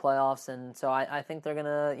to the playoffs, and so I think they're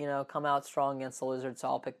gonna come out strong against the Lizards. So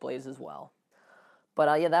I'll pick Blaze as well.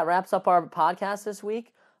 But that wraps up our podcast this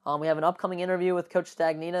week. We have an upcoming interview with Coach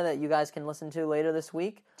Stagnita that you guys can listen to later this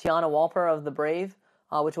week. Tiana Walper of the Brave,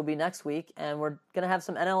 which will be next week, and we're gonna have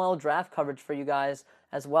some NLL draft coverage for you guys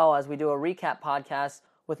as well as we do a recap podcast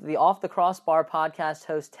with the Off the Crossbar podcast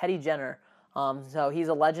host Teddy Jenner. So he's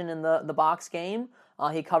a legend in the box game.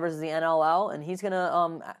 He covers the NLL, and he's going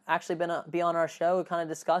to actually be on our show to kind of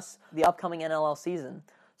discuss the upcoming NLL season.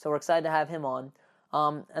 So we're excited to have him on.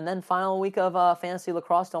 And then final week of Fantasy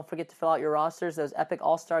Lacrosse, don't forget to fill out your rosters. Those epic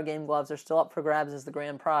All-Star Game gloves are still up for grabs as the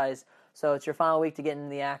grand prize. So it's your final week to get into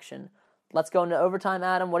the action. Let's go into overtime,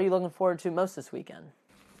 Adam. What are you looking forward to most this weekend?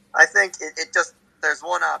 I think there's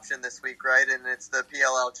one option this week, right? And it's the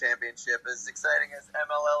PLL Championship. As exciting as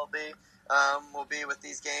MLL will be with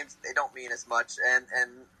these games, they don't mean as much, and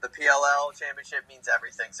the PLL Championship means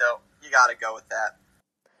everything, so you got to go with that.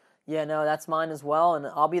 Yeah, no, that's mine as well, and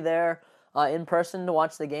I'll be there in person to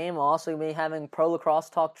watch the game. I'll also be having Pro Lacrosse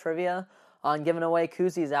Talk trivia and giving away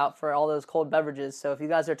koozies out for all those cold beverages, so if you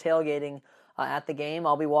guys are tailgating at the game,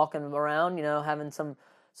 I'll be walking around, having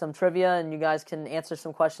some trivia, and you guys can answer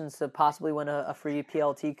some questions to possibly win a free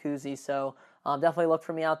PLT koozie, so definitely look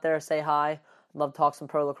for me out there, say hi. I'd love to talk some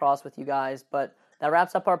pro lacrosse with you guys. But that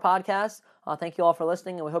wraps up our podcast. Thank you all for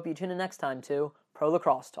listening, and we hope you tune in next time to Pro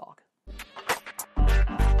Lacrosse Talk.